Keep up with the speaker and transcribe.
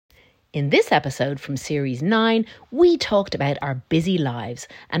In this episode from Series 9, we talked about our busy lives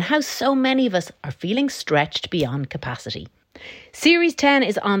and how so many of us are feeling stretched beyond capacity. Series 10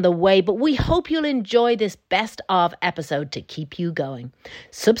 is on the way, but we hope you'll enjoy this best of episode to keep you going.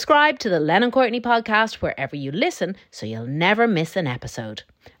 Subscribe to the Lennon and Courtney podcast wherever you listen so you'll never miss an episode.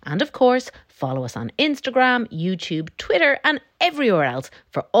 And of course, follow us on Instagram, YouTube, Twitter and everywhere else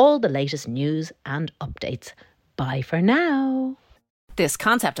for all the latest news and updates. Bye for now. This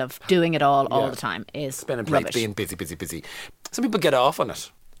concept of doing it all the time is spinning plates, rubbish. being busy. Some people get off on it,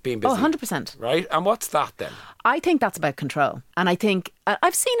 being busy. Oh, 100%. Right? And what's that then? I think that's about control. And I think,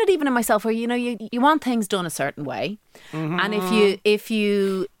 I've seen it even in myself where, you want things done a certain way. Mm-hmm. And if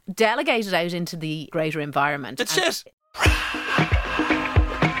you delegate it out into the greater environment. It's shit.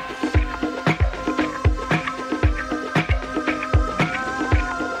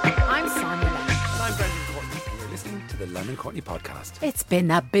 The Lennon and Courtney podcast. It's been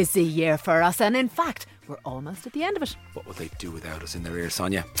a busy year for us, and in fact, we're almost at the end of it. What will they do without us in their ears,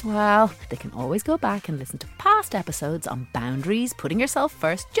 Sonya? Well, they can always go back and listen to past episodes on boundaries, putting yourself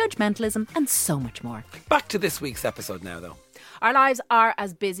first, judgmentalism, and so much more. Back to this week's episode now, though. Our lives are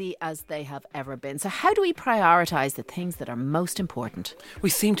as busy as they have ever been. So how do we prioritise the things that are most important? We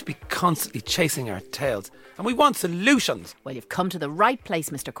seem to be constantly chasing our tails, and we want solutions. Well, you've come to the right place,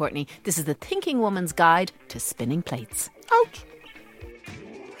 Mr. Courtney. This is the Thinking Woman's Guide to Spinning Plates. Ouch.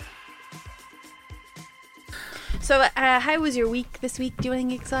 So how was your week this week? Doing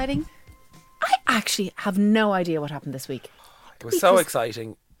exciting? I actually have no idea what happened this week. It was so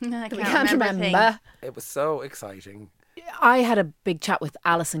exciting. I can't remember. things. It was so exciting. I had a big chat with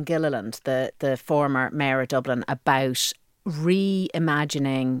Alison Gilliland, the former mayor of Dublin, about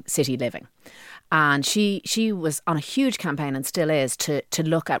reimagining city living. And she was on a huge campaign and still is to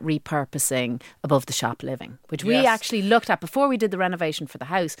look at repurposing above the shop living, which we actually looked at before we did the renovation for the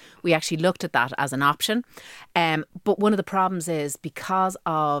house. We actually looked at that as an option. But one of the problems is because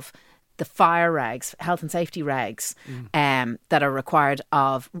of the fire regs, health and safety regs that are required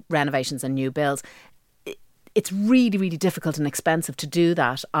of renovations and new builds, it's really, really difficult and expensive to do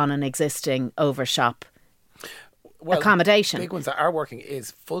that on an existing overshop accommodation. Big ones that are working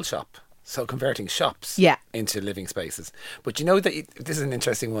is full shop. So converting shops into living spaces. But you know that this is an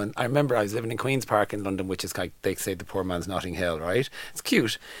interesting one. I remember I was living in Queen's Park in London, which is like they say the poor man's Notting Hill, right? It's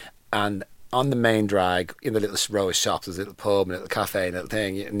cute. And on the main drag, in the little row of shops, there's a little pub, a little cafe, a little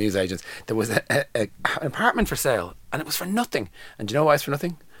thing, newsagents. There was an apartment for sale and it was for nothing. And do you know why it's for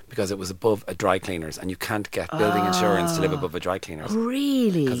nothing? Because it was above a dry cleaner's and you can't get building insurance to live above a dry cleaner's.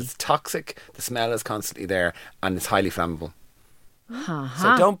 Really? Because it's toxic, the smell is constantly there and it's highly flammable. Uh-huh.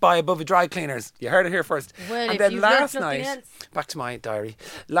 So don't buy above a dry cleaners. You heard it here first. Well, and if then you've last learnt nothing night, else. back to my diary.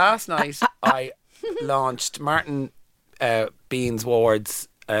 Last night I launched Martin Beans Ward's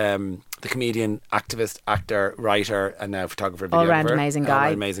the comedian, activist, actor, writer, and now photographer, videographer. All-round amazing guy.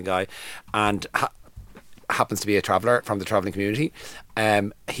 All-round amazing guy, and happens to be a traveller from the travelling community.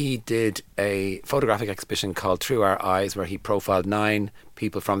 He did a photographic exhibition called Through Our Eyes, where he profiled 9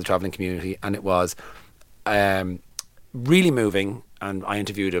 people from the travelling community, and it was really moving. And I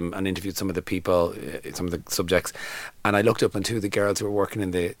interviewed him and interviewed some of the people, some of the subjects, and I looked up and 2 of the girls who were working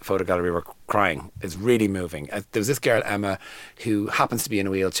in the photo gallery were crying. It's really moving. There was this girl, Emma, who happens to be in a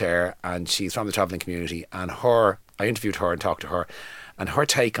wheelchair, and she's from the travelling community, and I interviewed her and talked to her, and her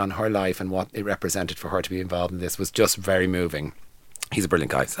take on her life and what it represented for her to be involved in this was just very moving. He's a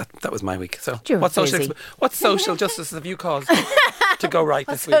brilliant guy. So that was my week. So what social justice have you caused to go right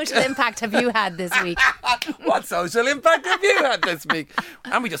this week? What social impact have you had this week? What social impact have you had this week?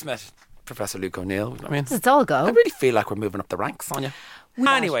 And we just met Professor Luke O'Neill. I mean, It's all go. I really feel like we're moving up the ranks, Sonia.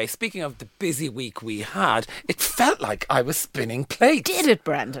 Anyway, speaking of the busy week we had, it felt like I was spinning plates. Did it,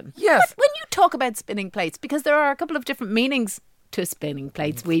 Brendan? Yes. When you talk about spinning plates, because there are a couple of different meanings to spinning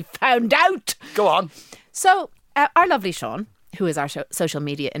plates, we found out. Go on. So our lovely Sean, who is our social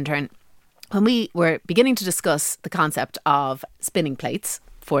media intern, when we were beginning to discuss the concept of spinning plates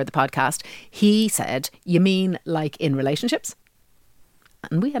for the podcast, he said, "You mean like in relationships?"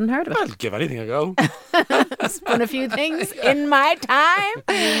 And we hadn't heard of it. I'll give anything a go. Spun a few things in my time.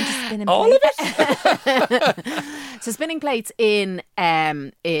 All of it. So spinning plates in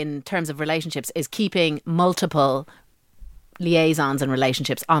terms of relationships is keeping multiple liaisons and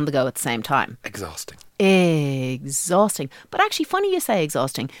relationships on the go at the same time. Exhausting. But actually, funny you say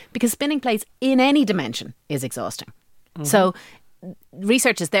exhausting, because spinning plates in any dimension is exhausting. Mm-hmm. So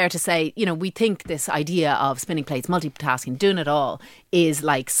research is there to say, we think this idea of spinning plates, multitasking, doing it all is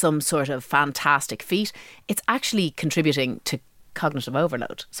like some sort of fantastic feat. It's actually contributing to cognitive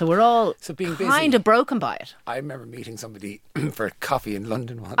overload. So we're all being kind busy. of broken by it. I remember meeting somebody for coffee in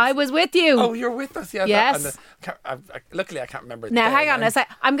London once. I was with you. Oh, you're with us, yeah. Yes. Luckily, I can't remember. Now, hang on.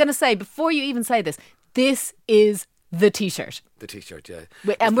 I'm going to say, before you even say this is the T-shirt. The T-shirt, yeah.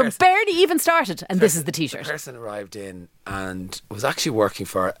 And we're barely even started, and this is the T-shirt. The person arrived in and was actually working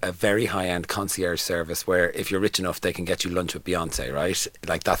for a very high-end concierge service where if you're rich enough, they can get you lunch with Beyonce, right?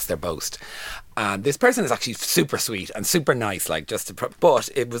 Like, that's their boast. And this person is actually super sweet and super nice, like, but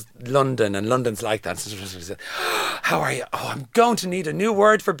it was London, and London's like that. So she said, how are you? Oh, I'm going to need a new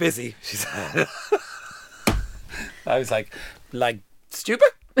word for busy, she said. I was like, stupid?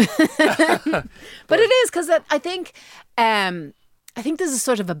 But it is, because I think there's a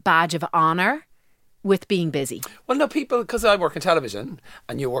sort of a badge of honour with being busy. Well, no, people, because I work in television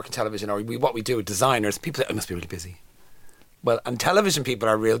and you work in television, or what we do with designers, people say, I must be really busy. Well, and television people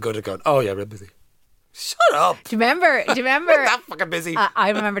are real good at going, oh yeah, real busy. Shut up. Do you remember? Not that fucking busy. I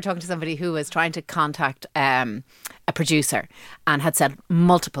remember talking to somebody who was trying to contact a producer and had sent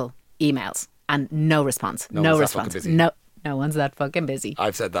multiple emails and no response. No response. No one's that fucking busy.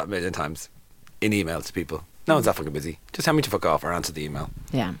 I've said that a million times in emails to people. No one's that fucking busy. Just tell me to fuck off or answer the email.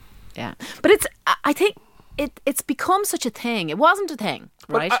 Yeah. But I think it's become such a thing. It wasn't a thing,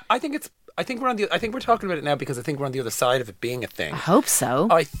 right? I think we're talking about it now because I think we're on the other side of it being a thing. I hope so.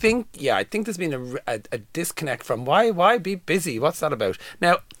 I think there's been a disconnect from why be busy? What's that about?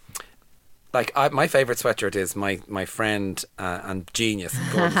 Now, like, my favourite sweatshirt is my friend and genius,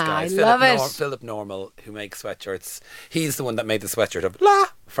 gorgeous guy. I love it. Philip Normal, who makes sweatshirts. He's the one that made the sweatshirt of La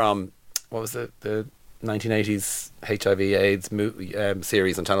from, what was the 1980s HIV/AIDS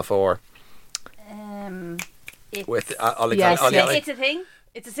series on Channel 4? With Ollie. Yes. It's a thing.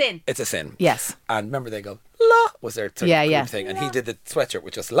 It's a sin. It's a sin. Yes. And remember they go, La was their sort of group thing. And La. he did the sweatshirt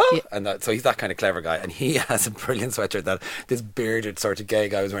with just La. Yeah. And so he's that kind of clever guy. And he has a brilliant sweatshirt that this bearded sort of gay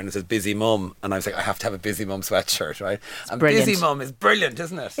guy was wearing. It says Busy Mum. And I was like, I have to have a Busy Mum sweatshirt, right? And brilliant. Busy Mum is brilliant,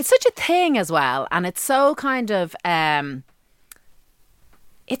 isn't it? It's such a thing as well. And it's so kind of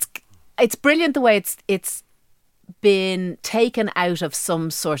it's brilliant the way it's been taken out of some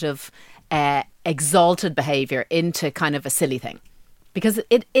sort of exalted behaviour into kind of a silly thing. Because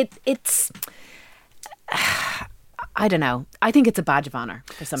it's I don't know. I think it's a badge of honour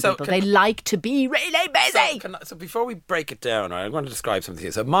for some people. They like to be really busy. So before we break it down, right, I'm going to describe something to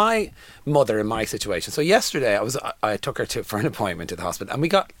you. So my mother in my situation. So yesterday I took her for an appointment to the hospital and we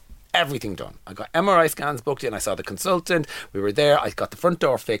got everything done. I got MRI scans booked in. I saw the consultant. We were there. I got the front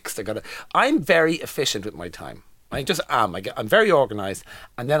door fixed. I'm very efficient with my time. I just am. I'm very organised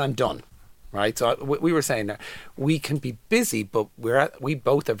and then I'm done. Right, so we were saying that we can be busy, but we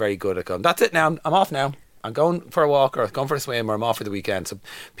both are very good at going, that's it now, I'm off now. I'm going for a walk or going for a swim or I'm off for the weekend. So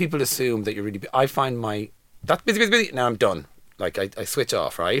people assume that you're really I find that's busy, now I'm done. Like I switch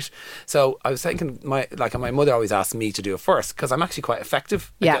off, right? So I was thinking, my mother always asked me to do it first because I'm actually quite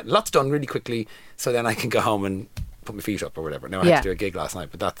effective. I get lots done really quickly, so then I can go home and put my feet up or whatever. Now I had to do a gig last night,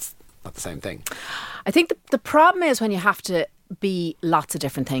 but that's not the same thing. I think the problem is when you have to be lots of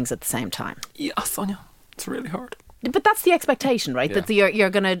different things at the same time. Yeah, Sonya, it's really hard. But that's the expectation, right? Yeah. That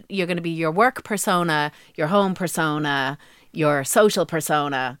you're gonna be your work persona, your home persona, your social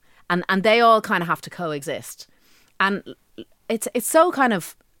persona, and they all kind of have to coexist. And it's so kind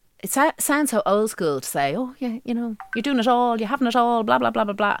of, it sounds so old school to say, oh yeah, you're doing it all, you're having it all, blah blah blah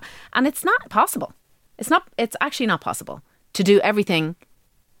blah blah, and it's not possible. It's actually not possible to do everything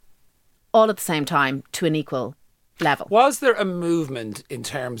all at the same time to an equal level. Was there a movement in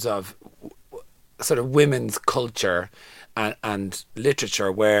terms of sort of women's culture and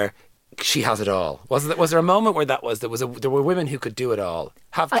literature where she has it all? Was there a moment where there were women who could do it all,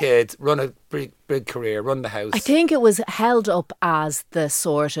 have kids, run a big career, run the house? I think it was held up as the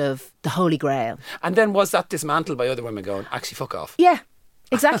sort of the holy grail. And then was that dismantled by other women going, actually fuck off? Yeah,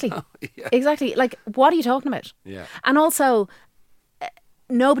 exactly. Exactly. Like, what are you talking about? Yeah. And also,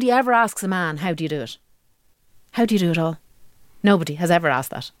 nobody ever asks a man, how do you do it? How do you do it all? Nobody has ever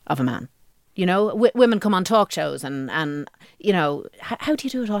asked that of a man. Women come on talk shows and how do you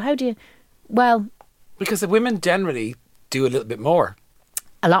do it all? How do you... Well... Because the women generally do a little bit more.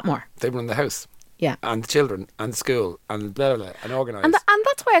 A lot more. They run the house. Yeah. And the children and the school and blah, blah, blah, and organise. And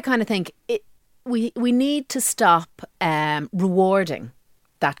that's why I kind of think we need to stop rewarding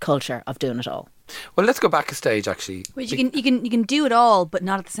that culture of doing it all. Well, let's go back a stage, actually. Which you can do it all, but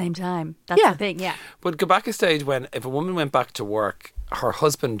not at the same time. That's the thing, yeah. But go back a stage when, if a woman went back to work, her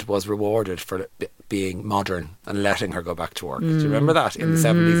husband was rewarded for being modern and letting her go back to work. Do you remember that in the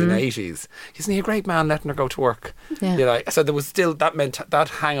 70s and 80s? Isn't he a great man letting her go to work? Yeah. So there was still that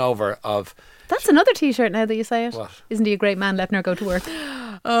hangover of That's another T-shirt now that you say it. What? Isn't he a great man letting her go to work?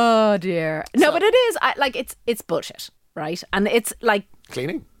 Oh dear. No, but it is. It's bullshit, right? And it's like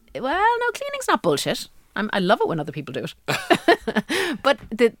Cleaning? well, no, cleaning's not bullshit. I love it when other people do it. But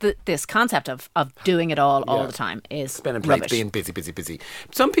this concept of doing it all the time is Spinning plates, rubbish. being busy.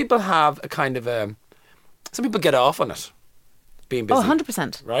 Some people have a kind of some people get off on it, being busy. Oh,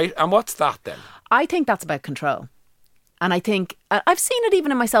 100%. Right? And what's that then? I think that's about control. And I think I've seen it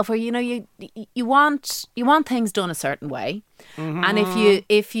even in myself where you want things done a certain way, and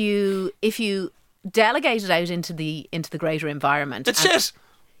if you delegate it out into the greater environment, It's shit.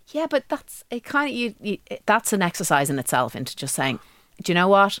 Yeah, but that's it. Kind of that's an exercise in itself into just saying, do you know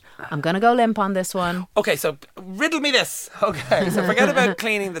what? I'm going to go limp on this one. Okay, so riddle me this. Okay, so forget about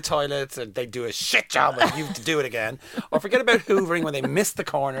cleaning the toilets and they do a shit job and you have to do it again. Or forget about hoovering when they miss the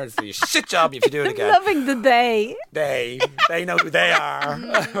corners. They do a shit job, you have to do it again. Loving the day. They know who they are,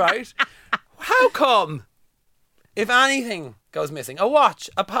 right? How come, if anything goes missing, a watch,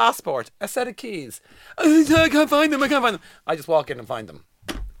 a passport, a set of keys, I can't find them, I just walk in and find them.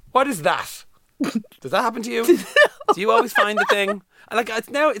 What is that? Does that happen to you? Do you always find the thing? And like it's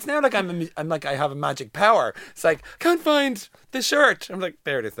now like I'm like I have a magic power. It's like can't find the shirt. I'm like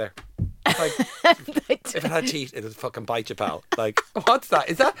there it is there. Like if it had teeth, it would fucking bite you, pal. Like what's that?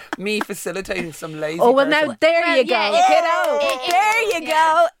 Is that me facilitating some lazy? Oh well, person? now there you go, yeah, kiddo. There you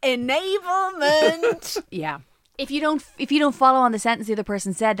go, enablement. Yeah. If you don't follow on the sentence the other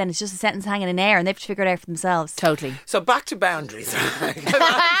person said, then it's just a sentence hanging in air, and they have to figure it out for themselves. Totally. So back to boundaries.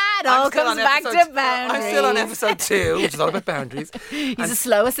 It all comes back to boundaries. I'm still on episode 2, which is all about boundaries. He's a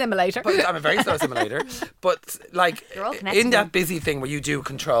slow assimilator. But I'm a very slow assimilator. But like They're all connected, in that busy thing where you do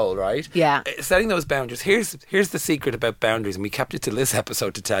control, right? Yeah. Setting those boundaries. Here's the secret about boundaries, and we kept it to this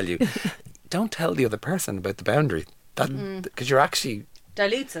episode to tell you. Don't tell the other person about the boundary. Because you're actually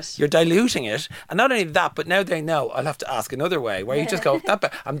Dilutes it. you're diluting it, and not only that, but now they know I'll have to ask another way where you just go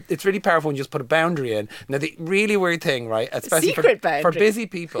it's really powerful when you just put a boundary in. Now the really weird thing, right, especially Secret for boundary. busy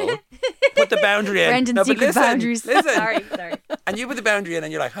people, put the boundary in. Brendan's No, but secret listen, boundaries. listen. Sorry. And you put the boundary in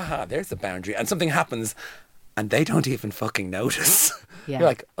and you're like, haha, there's the boundary, and something happens and they don't even fucking notice. Yeah. You're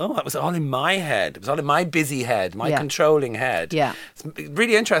like, oh, it was all in my head. It was all in my busy head, my controlling head. Yeah. It's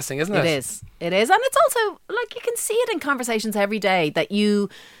really interesting, isn't it? It is. And it's also like you can see it in conversations every day that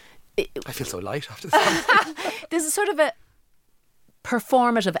I feel so light after this. there's a sort of a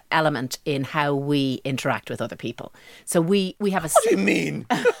performative element in how we interact with other people. So we have a. What do you mean?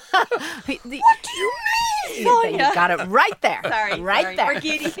 What do you mean? You got it right there. Sorry. there. We're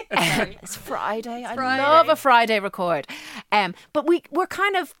giddy. Sorry. It's Friday. I Friday. love a Friday record. But we're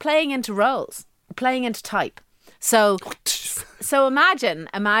kind of playing into roles, playing into type. So imagine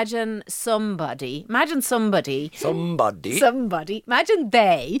somebody, imagine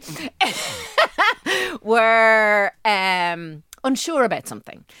they were unsure about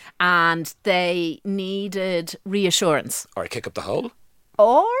something and they needed reassurance. Or I kick up the hole.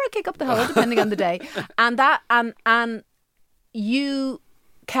 Or a kick up the hole, depending on the day. And you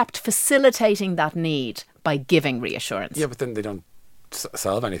kept facilitating that need by giving reassurance. Yeah, but then they don't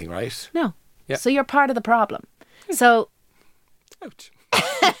solve anything, right? No. Yeah. So you're part of the problem. So Ouch.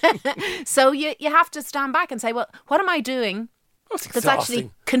 so you have to stand back and say, well, what am I doing Oh, it's that's actually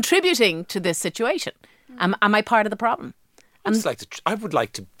exhausting. contributing to this situation? Am I part of the problem? I would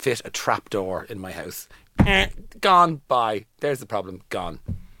like to fit a trapdoor in my house. Gone. Bye. There's the problem. Gone.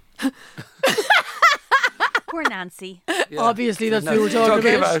 Poor Nancy. Yeah. Obviously, that's No, who we're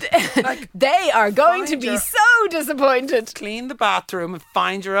talking about. Like, They are going to Find be your- so disappointed. clean the bathroom and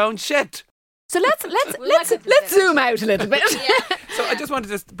find your own shit. So let's zoom out a little bit. So I just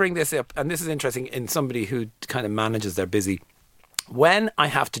wanted to bring this up, and this is interesting in somebody who kind of manages their busy. When I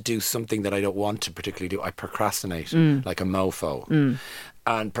have to do something that I don't want to particularly do, I procrastinate like a mofo.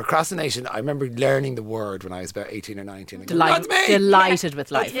 And procrastination, I remember learning the word when I was about 18 or 19. That's me! Delighted with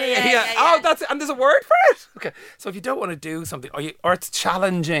life. Yeah. Oh, that's it. And there's a word for it. Okay. So if you don't want to do something, or it's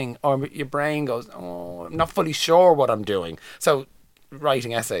challenging, or your brain goes, oh, I'm not fully sure what I'm doing. So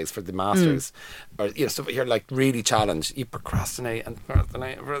writing essays for the masters, or stuff you're like really challenged, you procrastinate, and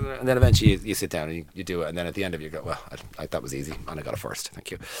then eventually you sit down and you do it, and then at the end of it you go, well, that was easy, and I got a first,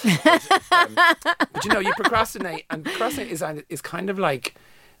 thank you. But you procrastinate, and procrastinate is kind of like,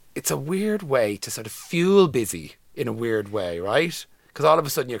 it's a weird way to sort of fuel busy in a weird way, right? Because all of a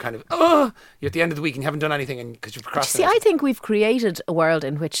sudden you're kind of, you're at the end of the week and you haven't done anything, and because you've See, procrastinated. I think we've created a world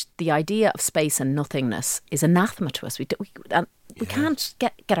in which the idea of space and nothingness is anathema to us. We can't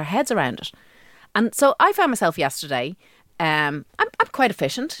get our heads around it. And so I found myself yesterday, I'm quite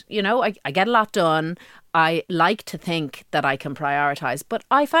efficient, I get a lot done. I like to think that I can prioritise, but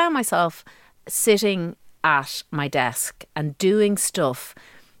I found myself sitting at my desk and doing stuff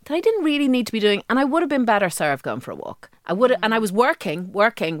that I didn't really need to be doing, and I would have been better served going for a walk. I would have, and I was working,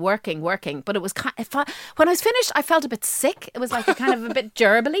 but it was when I was finished, I felt a bit sick. It was like a kind of a bit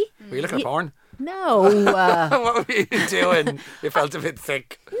gerbily. Were you looking at porn? No. What were you doing? You felt a bit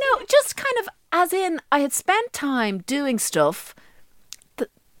sick. No, just kind of as in I had spent time doing stuff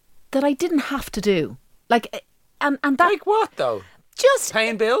that I didn't have to do. Like, and that. Like what though? Just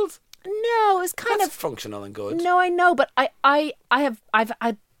paying bills? No, it was kind That's of functional and good. No, I know, but I've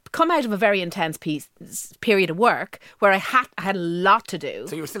come out of a very intense period of work where I had a lot to do.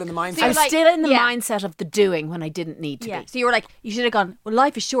 So you were still in the mindset? I was still in the mindset of the doing when I didn't need to be. So you were like, you should have gone, well,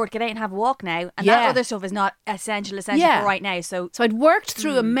 life is short, get out and have a walk now. And that other stuff is not essential for right now. So I'd worked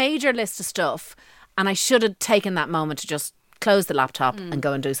through a major list of stuff and I should have taken that moment to just close the laptop and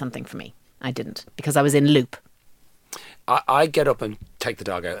go and do something for me. I didn't, because I was in loop. I get up and take the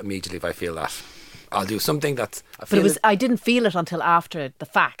dog out immediately if I feel that. I'll do something that's... I didn't feel it until after the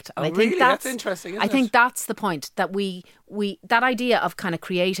fact. And I think that's interesting, isn't it? I think that's the point, that we that idea of kind of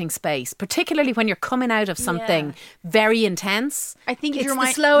creating space, particularly when you're coming out of something very intense. I think it's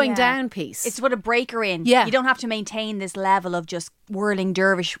the slowing down piece. It's what a breaker in. Yeah. You don't have to maintain this level of just whirling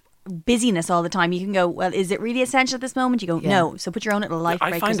dervish busyness all the time. You can go, well, is it really essential at this moment? You go, no. So put your own little life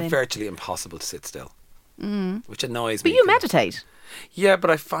breakers in. I find it virtually impossible to sit still, which annoys me. But you meditate. Yeah, but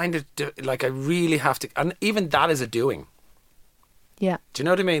I find it like I really have to, and even that is a doing. Yeah. Do you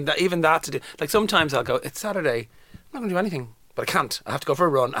know what I mean? That even that to do. Like sometimes I'll go, it's Saturday, I'm not going to do anything, but I can't. I have to go for a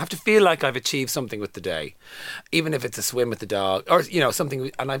run. I have to feel like I've achieved something with the day, even if it's a swim with the dog or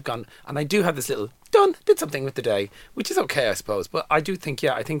something. And I've gone, and I do have this little did something with the day, which is okay, I suppose. But I do think,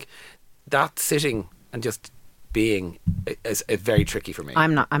 I think that sitting and just being is very tricky for me.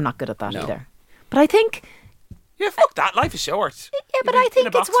 I'm not good at that either. But I think. Yeah, fuck that. Life is short. Yeah, but I think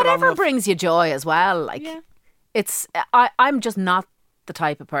it's whatever brings you joy as well. Like, it's I'm just not the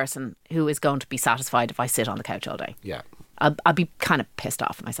type of person who is going to be satisfied if I sit on the couch all day. Yeah. I'll be kind of pissed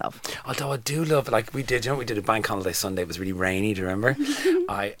off myself. Although I do love, like we did a bank holiday Sunday. It was really rainy. Do you remember?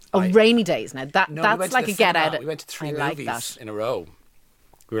 Rainy days. Now that's we like a get out. We went to 3 movies in a row.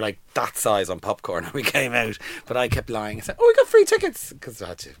 We were like that size on popcorn and we came out. But I kept lying and said, "Oh, we got free tickets," because I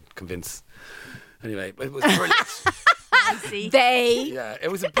had to convince. Anyway, it was brilliant. Yeah, it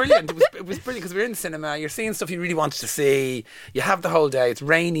was brilliant. It was brilliant because we were in the cinema. You're seeing stuff you really wanted to see. You have the whole day. It's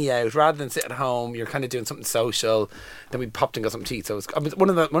rainy out. Rather than sit at home, you're kind of doing something social. Then we popped and got something to eat. So it was one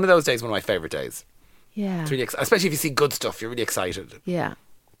of those days. One of my favourite days. Yeah, it's really especially if you see good stuff. You're really excited. Yeah,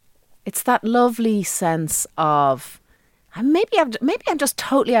 it's that lovely sense of maybe I'm just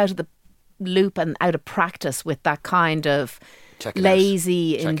totally out of the loop and out of practice with that kind of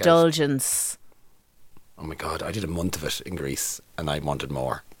lazy indulgence. Oh my God, I did a month of it in Greece and I wanted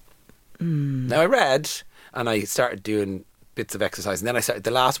more. Now I read and I started doing bits of exercise, and then I started, the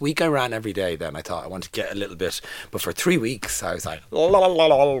last week I ran every day. Then I thought I wanted to get a little bit, but for 3 weeks I was like, la, la, la,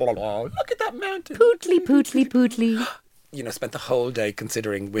 la, la, la, look at that mountain. Pootly, pootly, pootly. Spent the whole day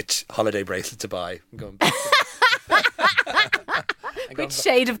considering which holiday bracelet to buy. I'm going back which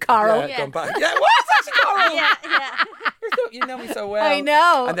shade of coral? Yeah, going back. Yeah, what's actually coral? Yeah. You know me so well. I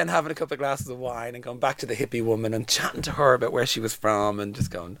know. And then having a couple of glasses of wine and going back to the hippie woman and chatting to her about where she was from and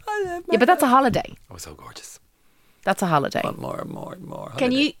just going, I love my but that's a holiday. Oh, so gorgeous. That's a holiday. I want more and more and more.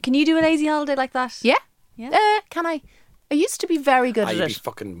 Can you do a lazy holiday like that? Yeah. Can I? I used to be very good at it. I'd be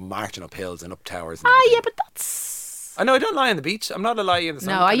fucking marching up hills and up towers. Yeah, but that's... I know I don't lie on the beach. I'm not a lie in the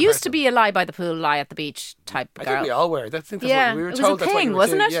sun. No, I used to be a lie by the pool, lie at the beach type girl. I think we all were. That's what we were it told. Was a thing,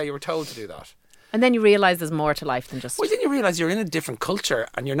 wasn't it? Yeah, you were told to do that. And then you realise there's more to life than just... Well, then you realise you're in a different culture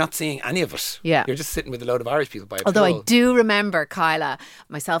and you're not seeing any of it. Yeah. You're just sitting with a load of Irish people by a Although pool. I do remember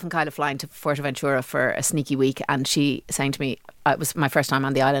myself and Kyla flying to Fuerteventura for a sneaky week, and she saying to me, it was my first time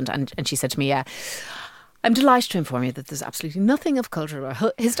on the island, and she said to me, I'm delighted to inform you that there's absolutely nothing of cultural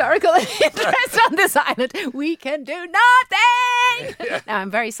or historical interest on this island. We can do nothing. Now, I'm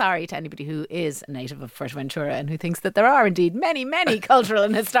very sorry to anybody who is a native of Fuerteventura and who thinks that there are indeed many, many cultural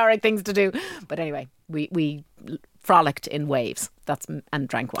and historic things to do. But anyway, we frolicked in waves. And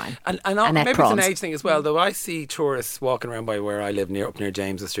drank wine. And maybe prawns. It's an age thing as well, though. I see tourists walking around by where I live, up near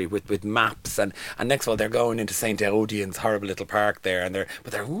James's Street, with maps, and next of all they're going into St. Odian's horrible little park there, and they're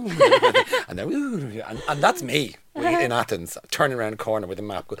that's me in Athens, turning around a corner with a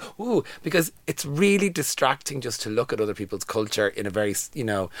map, going, ooh, because it's really distracting just to look at other people's culture in a very,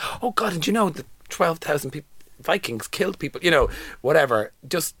 oh God, and the 12,000 people. Vikings killed people, whatever,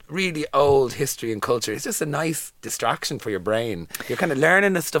 just really old history and culture. It's just a nice distraction for your brain. You're kind of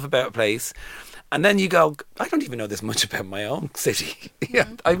learning this stuff about a place And then you go, I don't even know this much about my own city.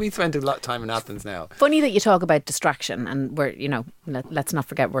 We spend a lot of time in Athens now. Funny that you talk about distraction, and let's not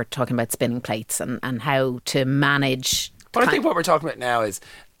forget we're talking about spinning plates and how to manage. But I think what we're talking about now is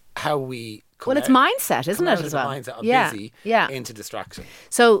how we. It's mindset, isn't it, as well? Mindset of busy into distraction.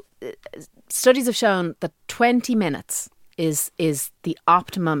 So studies have shown that 20 minutes is the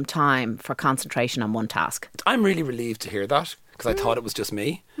optimum time for concentration on one task. I'm really relieved to hear that, because I thought it was just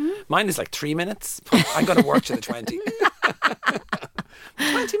me. Mine is like 3 minutes. I'm going to work to the 20.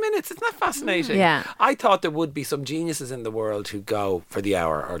 20 minutes, isn't that fascinating? Yeah. I thought there would be some geniuses in the world who go for the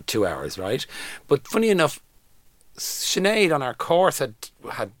hour or 2 hours, right? But funny enough, Sinead on our course had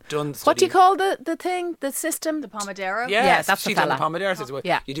done study. What do you call the thing, the system? The Pomodoro? Yes, that's she's the on the fella. Pomodoro system.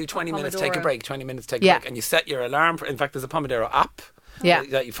 You do 20 minutes, take a break, 20 minutes, take a break, and you set your alarm. In fact, there's a Pomodoro app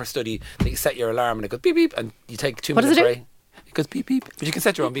that you for study, that you set your alarm and it goes beep beep and you take 2 minutes break. It goes beep beep, but you can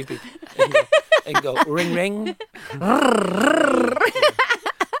set your own beep beep. And go ring ring.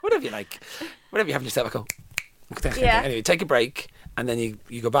 Whatever you like. Whatever you have in yourself, I go. Anyway, take a break and then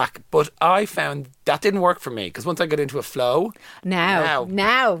you go back. But I found that didn't work for me, because once I got into a flow. Now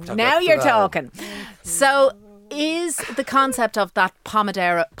you're talking. So is the concept of that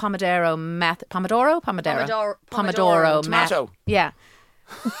Pomodoro method Pomodoro tomato. Yeah.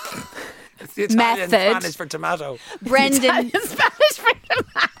 It's the Italian method. Spanish for tomato. Brendan. Italian Spanish for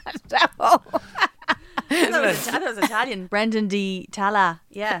tomato. I thought it was Italian. Brendan di Tala.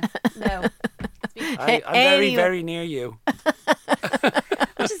 Yeah. No. I'm very, very near you.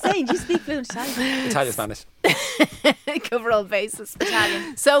 I'm just saying, do you speak fluent Italian? Italian Spanish. Cover all bases.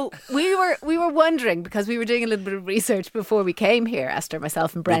 Italian. So we were wondering, because we were doing a little bit of research before we came here, Esther,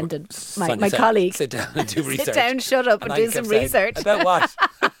 myself and Brendan, my colleague. Sit down and do research. Sit down, shut up and do some research. About what?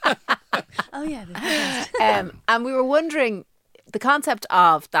 Oh yeah. And we were wondering the concept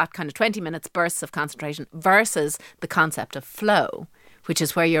of that kind of 20 minutes bursts of concentration versus the concept of flow, which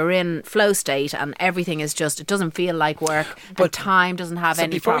is where you're in flow state and everything is just, it doesn't feel like work, but time doesn't have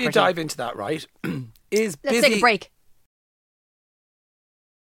any before property. you dive into that, right, is busy. Let's take a break.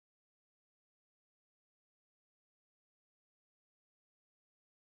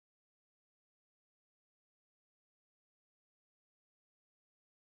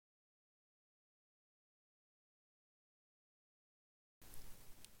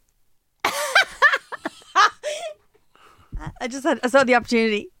 I saw the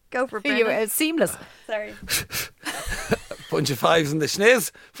opportunity. Go for it, You Brendan. were seamless. Sorry. Bunch of fives in the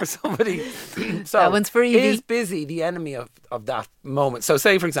schniz for somebody. So That one's for Evie. Is busy the enemy of that moment? So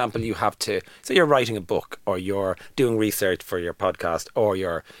say, for example, you have to, say you're writing a book or you're doing research for your podcast or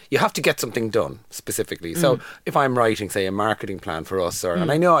you have to get something done specifically. So if I'm writing, say, a marketing plan for us,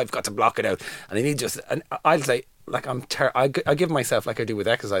 and I know I've got to block it out and I need and I'll say, like I give myself, like I do with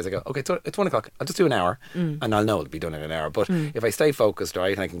exercise, I go, okay, it's 1 o'clock, I'll just do an hour and I'll know it'll be done in an hour. But if I stay focused,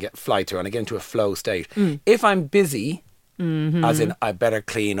 right, and I can fly through and I get into a flow state, if I'm busy, as in I better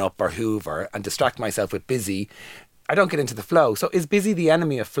clean up or hoover and distract myself with busy, I don't get into the flow. So is busy the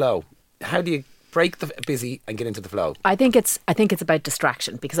enemy of flow? How do you break the busy and get into the flow? I think it's about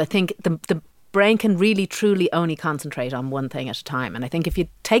distraction, because I think the brain can really truly only concentrate on one thing at a time. And I think if you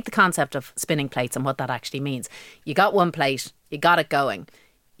take the concept of spinning plates and what that actually means, you got one plate, you got it going,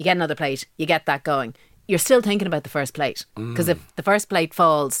 you get another plate, you get that going, you're still thinking about the first plate, because if the first plate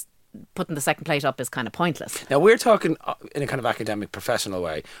falls, putting the second plate up is kind of pointless. Now we're talking in a kind of academic, professional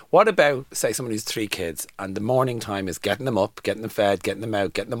way. What about, say, someone who's 3 kids and the morning time is getting them up, getting them fed, getting them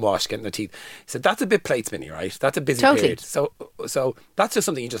out, getting them washed, getting their teeth. So that's a bit plate spinny, right? That's a busy period. So that's just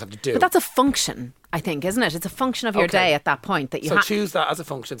something you just have to do. But that's a function, I think, isn't it? It's a function of your day at that point that you choose that as a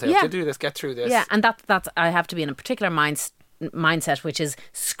function. Say, I have to do this, get through this. Yeah, and that's I have to be in a particular mindset, which is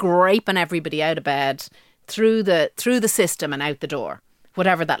scraping everybody out of bed through the system and out the door,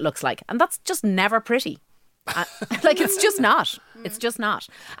 whatever that looks like. And that's just never pretty. It's just not. It's just not.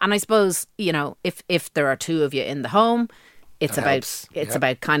 And I suppose, if there are 2 of you in the home, it's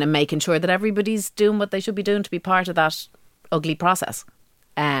about kind of making sure that everybody's doing what they should be doing to be part of that ugly process.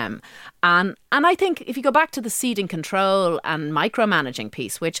 And I think if you go back to the seeding control and micromanaging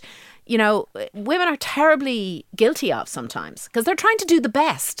piece, which, women are terribly guilty of sometimes, because they're trying to do the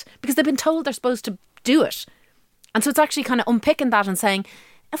best because they've been told they're supposed to do it. And so it's actually kind of unpicking that and saying,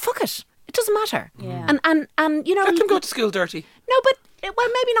 fuck it, it doesn't matter. Yeah. And let them go to school dirty. No, but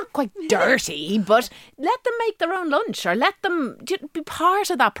maybe not quite dirty, but let them make their own lunch or let them be part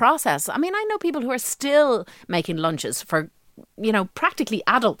of that process. I mean, I know people who are still making lunches for, practically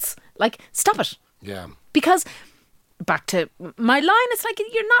adults. Like, stop it. Yeah. Because back to my line, it's like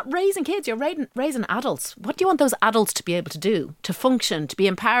you're not raising kids, you're raising adults. What do you want those adults to be able to do, to function, to be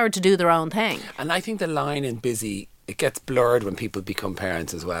empowered to do their own thing? And I think the line in busy, it gets blurred when people become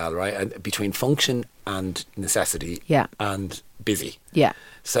parents as well, right? And between function and necessity and busy. Yeah.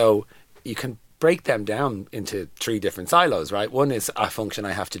 So you can break them down into 3 different silos, right? One is a function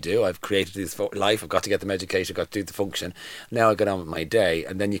I have to do. I've created this life. I've got to get them educated. I've got to do the function. Now I get on with my day.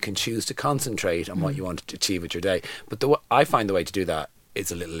 And then you can choose to concentrate on what you want to achieve with your day. But I find the way to do that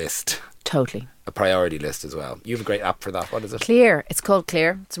is a little list. Totally. A priority list as well. You have a great app for that. What is it? Clear. It's called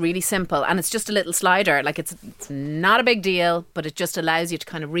Clear. It's really simple. And it's just a little slider. Like it's not a big deal, but it just allows you to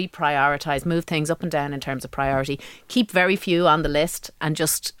kind of reprioritise, move things up and down in terms of priority. Keep very few on the list and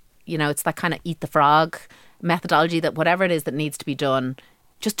just... it's that kind of eat the frog methodology that whatever it is that needs to be done,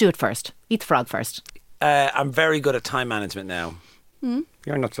 just do it first. Eat the frog first. I'm very good at time management now.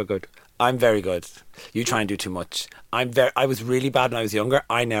 You're not so good. I'm very good. You try and do too much. I was really bad when I was younger.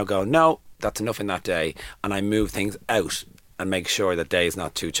 I now go, no, that's enough in that day. And I move things out and make sure that day is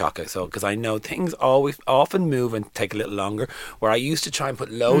not too chocker. So, because I know things often move and take a little longer. Where I used to try and put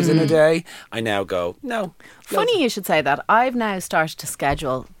loads in a day, I now go, no. Funny you should say that. I've now started to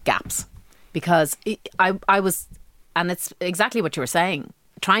schedule gaps because I was, and it's exactly what you were saying,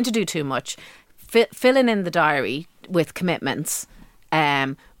 trying to do too much, filling in the diary with commitments,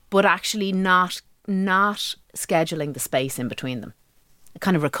 but actually not scheduling the space in between them.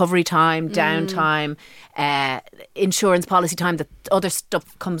 Kind of recovery time, downtime, insurance policy time, that other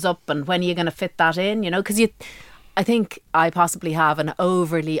stuff comes up, and when are you going to fit that in, because I think I possibly have an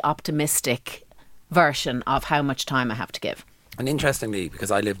overly optimistic version of how much time I have to give. And interestingly,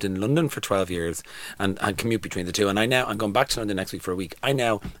 because I lived in London for 12 years and commute between the two, and I'm going back to London next week for a week, I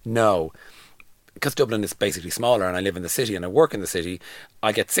now know, because Dublin is basically smaller and I live in the city and I work in the city,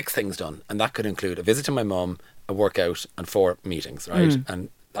 I get 6 things done, and that could include a visit to my mum, a workout and 4 meetings, right? And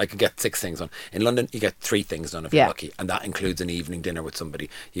I could get 6 things done. In London, you get 3 things done if you're lucky, and that includes an evening dinner with somebody.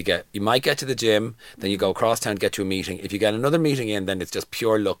 You might get to the gym, then you go across town to get to a meeting. If you get another meeting in, then it's just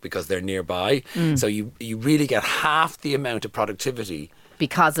pure luck because they're nearby. So you really get half the amount of productivity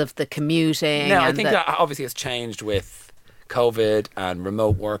because of the commuting. Now, I think that obviously has changed with COVID and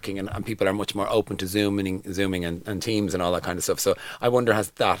remote working, and people are much more open to zooming and Teams and all that kind of stuff. So I wonder,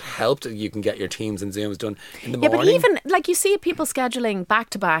 has that helped? You can get your Teams and Zooms done in the morning. Yeah, but even like you see people scheduling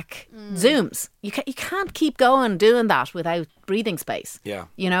back-to-back Zooms. You can't keep going doing that without breathing space. Yeah.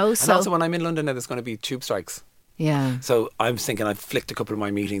 And also when I'm in London now, there's going to be tube strikes. Yeah. So I'm thinking I've flicked a couple of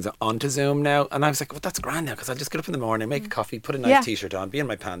my meetings onto Zoom now, and I was like, well, that's grand now because I'll just get up in the morning, make a coffee, put a nice t-shirt on, be in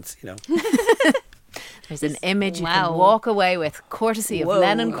my pants, There's an image you can walk away with, courtesy of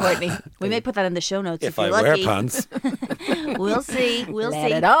Lennon Courtney. We may put that in the show notes if I you're lucky. wear pants. We'll see.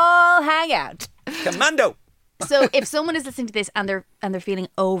 Let it all hang out. Commando. So if someone is listening to this and they're feeling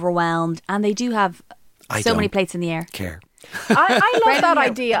overwhelmed and they do have so many plates in the air. Care. I love that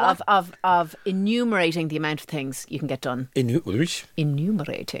idea of enumerating the amount of things you can get done.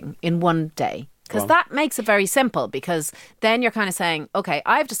 Enumerating in one day. Because that makes it very simple, because then you're kind of saying, okay,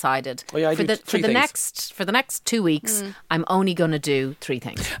 I've decided for the next 2 weeks, I'm only going to do 3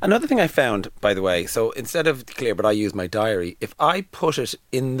 things. Another thing I found, by the way, so instead of Clear, but I use my diary, if I put it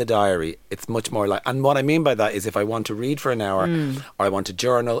in the diary, it's much more like, and what I mean by that is if I want to read for an hour, or I want to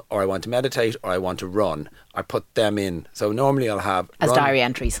journal, or I want to meditate, or I want to run, I put them in. So normally I'll have as diary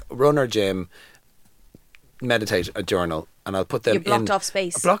entries. Run or gym, meditate, a journal, and I'll put them in. Blocked off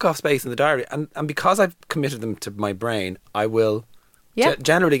space. Block off space in the diary. And because I've committed them to my brain, I will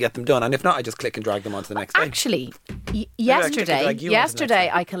generally get them done. And if not, I just click and drag them onto the next day. Actually, yesterday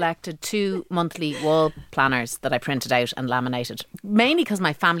I collected 2 monthly wall planners that I printed out and laminated. Mainly because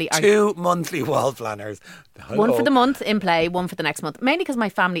my family are... 2 monthly wall planners. Hello. One for the month in play, one for the next month. Mainly because my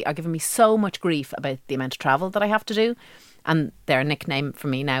family are giving me so much grief about the amount of travel that I have to do. And their nickname for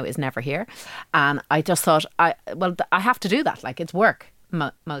me now is Never Here. And I just thought, I have to do that. Like, it's work,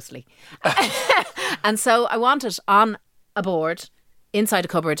 mostly. And so I want it on a board, inside a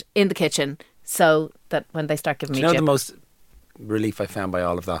cupboard, in the kitchen, so that when they start giving me the most relief I found by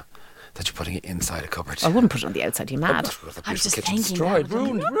all of that? That you're putting it inside a cupboard. I wouldn't put it on the outside, you mad? I was just thinking destroyed.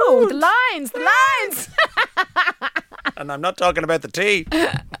 Ruined. No, the lines. And I'm not talking about the tea.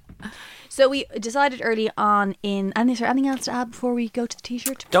 So we decided early on and is there anything else to add before we go to the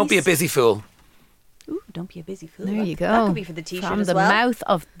t-shirt? Don't be a busy fool. Ooh, don't be a busy fool. There you go. That could be for the t-shirt From as the well. mouth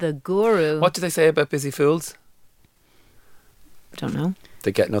of the guru. What do they say about busy fools? Don't know.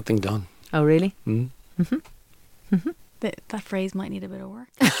 They get nothing done. Oh, really? That phrase might need a bit of work.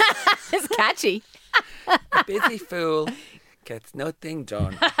 It's catchy. A busy fool gets nothing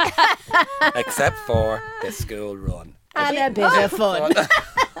done except for the school run. And a bit of fun.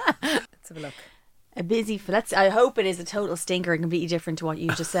 Let's have a look. A busy fool. I hope it is a total stinker and completely different to what you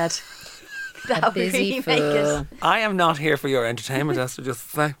just said. That would busy really make fool. it. I am not here for your entertainment, Esther, just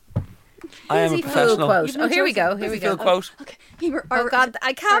to say. I am a Busy fool professional. quote. Oh, here we go. Here we Busy fool go. quote. Okay. Oh God,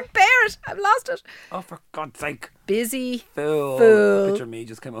 I can't bear it. I've lost it. Oh, for God's sake. Busy Fool. Fool. A picture of me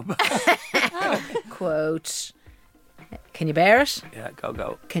just came up. quote. Can you bear it? Yeah,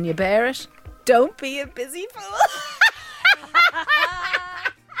 go. Can you bear it? Don't be a busy fool.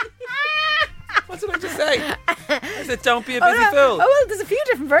 What did I just say? I said, don't be a busy fool. Oh, well, there's a few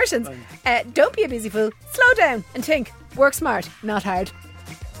different versions. Don't be a busy fool. Slow down and think. Work smart, not hard.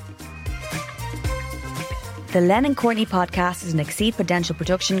 The Lennon Courtney podcast is an Exceed Potential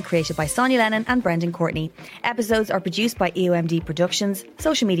production created by Sonya Lennon and Brendan Courtney. Episodes are produced by EOMD Productions.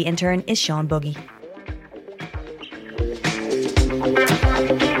 Social media intern is Sean Buggy.